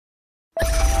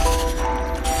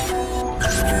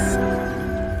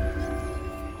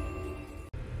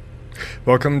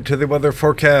Welcome to the weather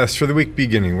forecast for the week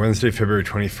beginning Wednesday, February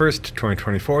 21st,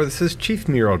 2024. This is Chief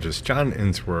Meteorologist John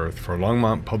Ensworth for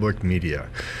Longmont Public Media.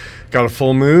 Got a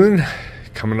full moon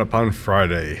coming up on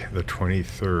Friday, the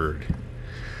 23rd.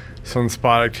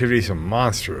 Sunspot activity, some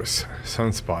monstrous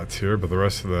sunspots here, but the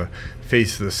rest of the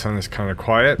face of the sun is kind of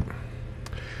quiet.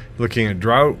 Looking at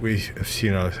drought, we have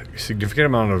seen a significant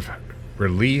amount of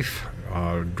relief,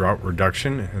 drought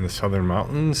reduction in the southern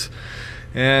mountains.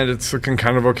 And it's looking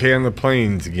kind of okay on the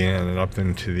plains again and up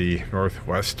into the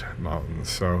northwest mountains.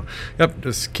 So, yep,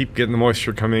 just keep getting the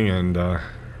moisture coming and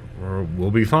we'll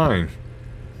be fine.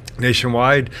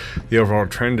 Nationwide, the overall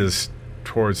trend is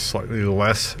towards slightly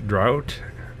less drought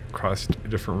across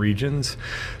different regions.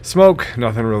 Smoke,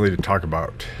 nothing really to talk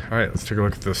about. All right, let's take a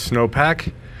look at the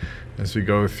snowpack as we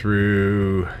go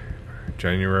through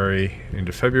January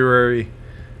into February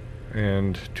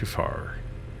and too far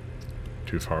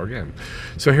again.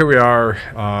 So here we are,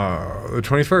 the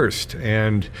 21st,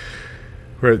 and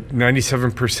we're at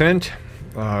 97%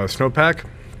 snowpack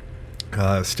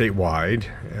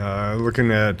statewide.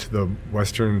 Looking at the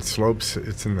western slopes,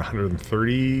 it's in the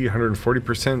 130,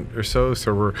 140% or so.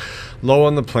 So we're low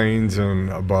on the plains and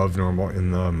above normal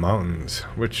in the mountains,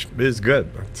 which is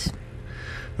good. That's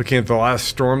looking at the last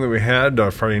storm that we had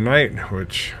Friday night,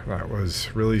 which that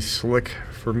was really slick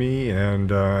for me,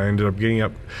 and I ended up getting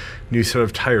up new set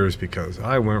of tires because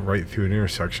I went right through an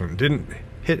intersection. Didn't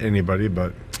hit anybody,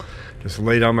 but just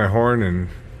laid on my horn and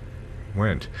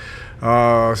went.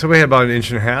 So we had about 1.5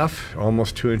 inches,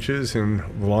 almost 2 inches in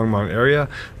the Longmont area.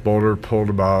 Boulder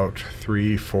pulled about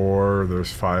 3, 4,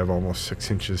 there's 5, almost 6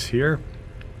 inches here.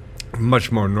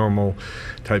 Much more normal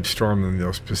type storm than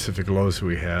those specific lows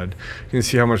we had. You can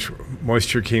see how much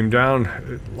moisture came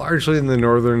down, largely in the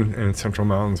northern and central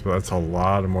mountains, but that's a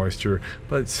lot of moisture,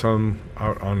 but some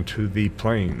out onto the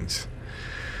plains.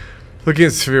 Looking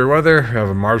at severe weather, we have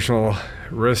a marginal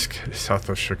risk south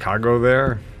of Chicago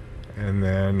there, and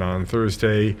then on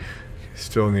Thursday,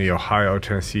 still in the Ohio,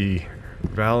 Tennessee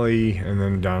Valley, and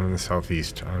then down in the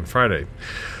southeast on Friday.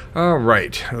 All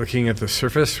right, looking at the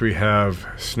surface, we have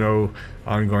snow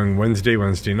ongoing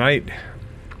Wednesday night.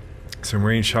 Some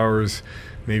rain showers,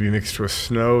 maybe mixed with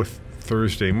snow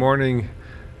Thursday morning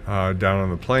down on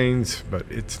the plains, but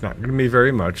it's not going to be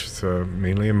very much. It's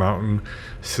mainly a mountain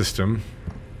system.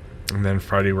 And then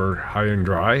Friday we're high and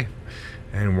dry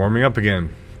and warming up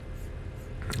again.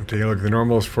 Taking a look at the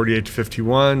normals, 48 to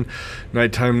 51.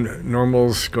 Nighttime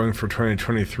normals going for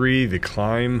 2023. The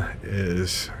climb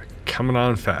is coming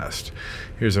on fast.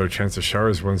 Here's our chance of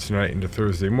showers Wednesday night into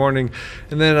Thursday morning,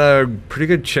 and then a pretty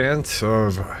good chance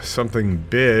of something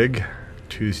big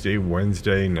Tuesday,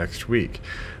 Wednesday next week.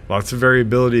 Lots of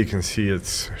variability. You can see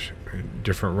it's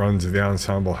different runs of the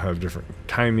ensemble have different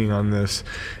timing on this.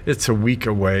 It's a week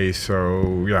away,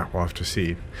 so yeah, we'll have to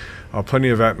see. Plenty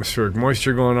of atmospheric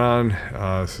moisture going on.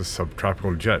 This is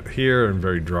subtropical jet here and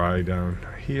very dry down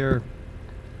here.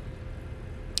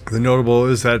 The notable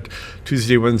is that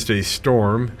Tuesday, Wednesday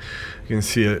storm. You can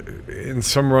see it in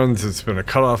some runs. It's been a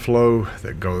cutoff low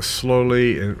that goes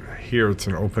slowly, and here it's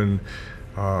an open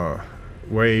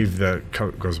wave that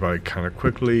goes by kind of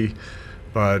quickly.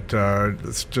 But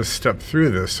let's just step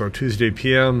through this. So Tuesday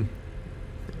PM,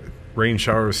 rain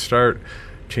showers start,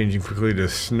 changing quickly to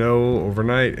snow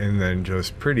overnight, and then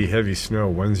just pretty heavy snow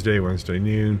Wednesday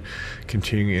noon,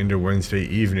 continuing into Wednesday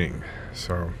evening.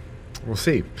 So we'll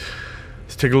see.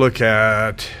 Let's take a look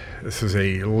at, this is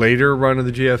a later run of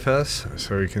the GFS,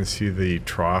 so you can see the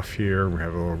trough here. We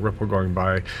have a little ripple going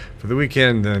by for the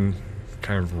weekend, then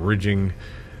kind of ridging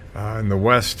in the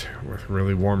west with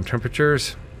really warm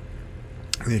temperatures.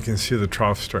 And you can see the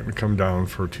trough starting to come down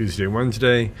for Tuesday,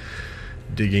 Wednesday,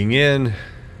 digging in,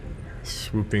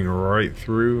 swooping right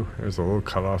through. There's a little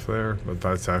cutoff there, but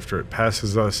that's after it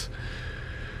passes us.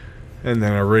 And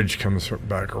then a ridge comes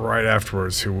back right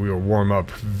afterwards, so we'll warm up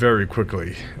very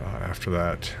quickly after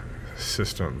that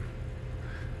system.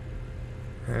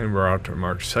 And we're out to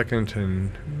March 2nd,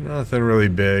 and nothing really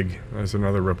big. There's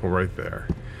another ripple right there.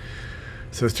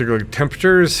 So let's take a look at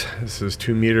temperatures. This is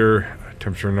 2-meter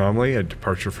temperature anomaly, a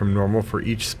departure from normal for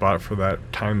each spot for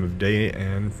that time of day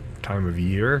and time of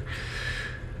year.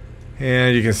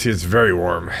 And you can see it's very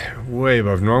warm, way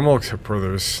above normal, except for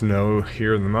there's snow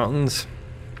here in the mountains,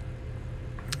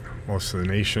 most of the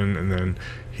nation, and then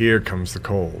here comes the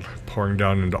cold, pouring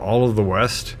down into all of the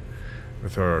west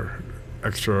with our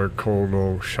extra cold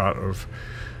little shot of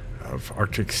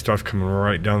Arctic stuff coming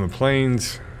right down the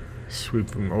plains,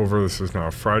 swooping over. This is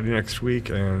now Friday next week,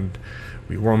 and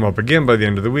we warm up again by the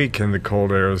end of the week, and the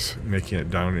cold air is making it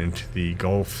down into the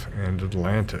Gulf and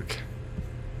Atlantic.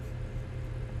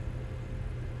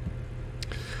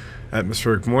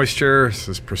 Atmospheric moisture, this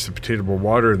is precipitatable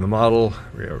water in the model.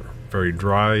 We are very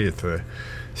dry at the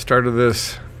start of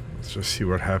this. Let's just see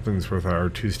what happens with our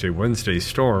Tuesday-Wednesday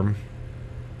storm.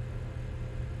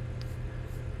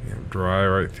 Dry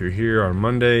right through here on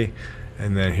Monday,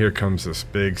 and then here comes this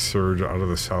big surge out of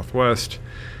the southwest,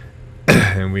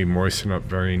 and we moisten up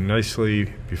very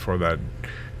nicely before that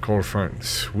cold front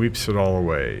sweeps it all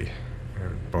away.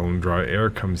 And bone dry air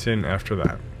comes in after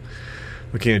that.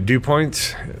 Looking at dew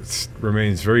points, it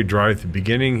remains very dry at the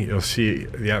beginning. You'll see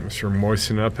the atmosphere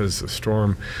moisten up as the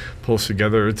storm pulls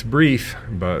together. It's brief,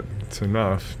 but it's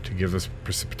enough to give us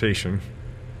precipitation.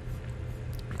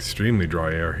 Extremely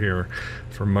dry air here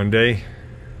for Monday,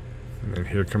 and then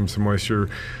here comes the moisture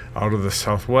out of the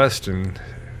southwest and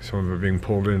some of it being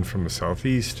pulled in from the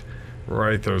southeast.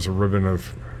 Right there's a ribbon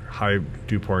of high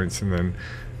dew points, and then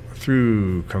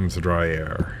through comes the dry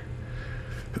air.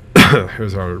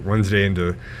 Here's our Wednesday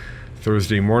into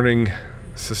Thursday morning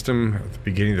system at the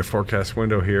beginning of the forecast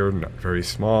window here, not very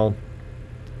small,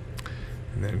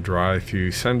 and then dry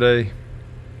through Sunday.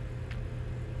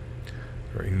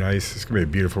 Very nice. It's going to be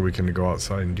a beautiful weekend to go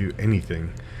outside and do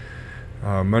anything.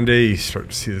 Monday, you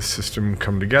start to see the system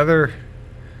come together.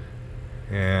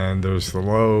 And there's the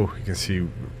low. You can see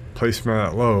placement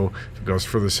of that low. If it goes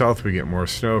further south, we get more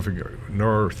snow. If it goes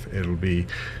north, it'll be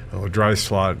a dry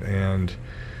slot and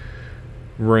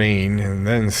rain and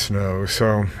then snow.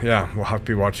 So, yeah, we'll have to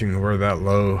be watching where that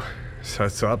low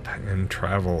sets up and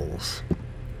travels.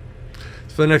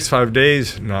 For the next 5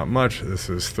 days, not much. This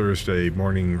is Thursday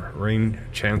morning rain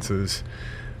chances.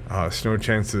 Snow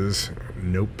chances,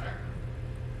 nope.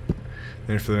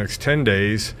 Then for the next 10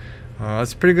 days,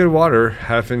 it's pretty good water.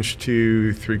 1/2 inch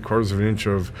to 3/4 of an inch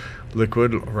of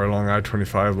liquid right along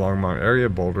I-25 Longmont area.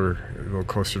 Boulder a little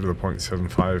closer to the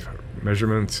 0.75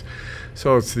 measurements.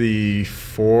 So it's the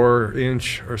 4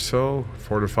 inch or so,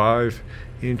 4 to 5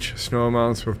 inch snow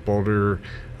amounts, with Boulder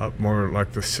up more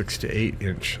like the 6 to 8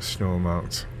 inch snow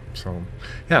amounts. So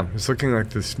yeah, it's looking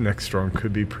like this next storm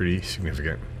could be pretty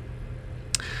significant.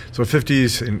 So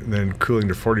 50s and then cooling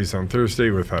to 40s on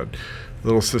Thursday with that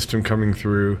little system coming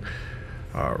through.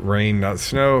 Rain, not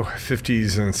snow.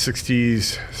 50s and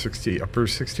 60s, upper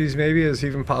 60s maybe is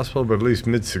even possible, but at least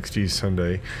mid 60s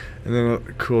Sunday, and then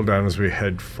it'll cool down as we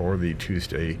head for the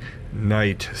Tuesday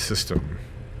night system.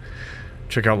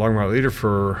 Check out Longmont Leader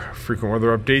for frequent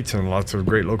weather updates and lots of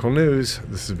great local news.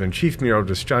 This has been Chief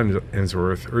Meteorologist John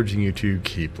Ensworth urging you to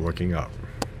keep looking up.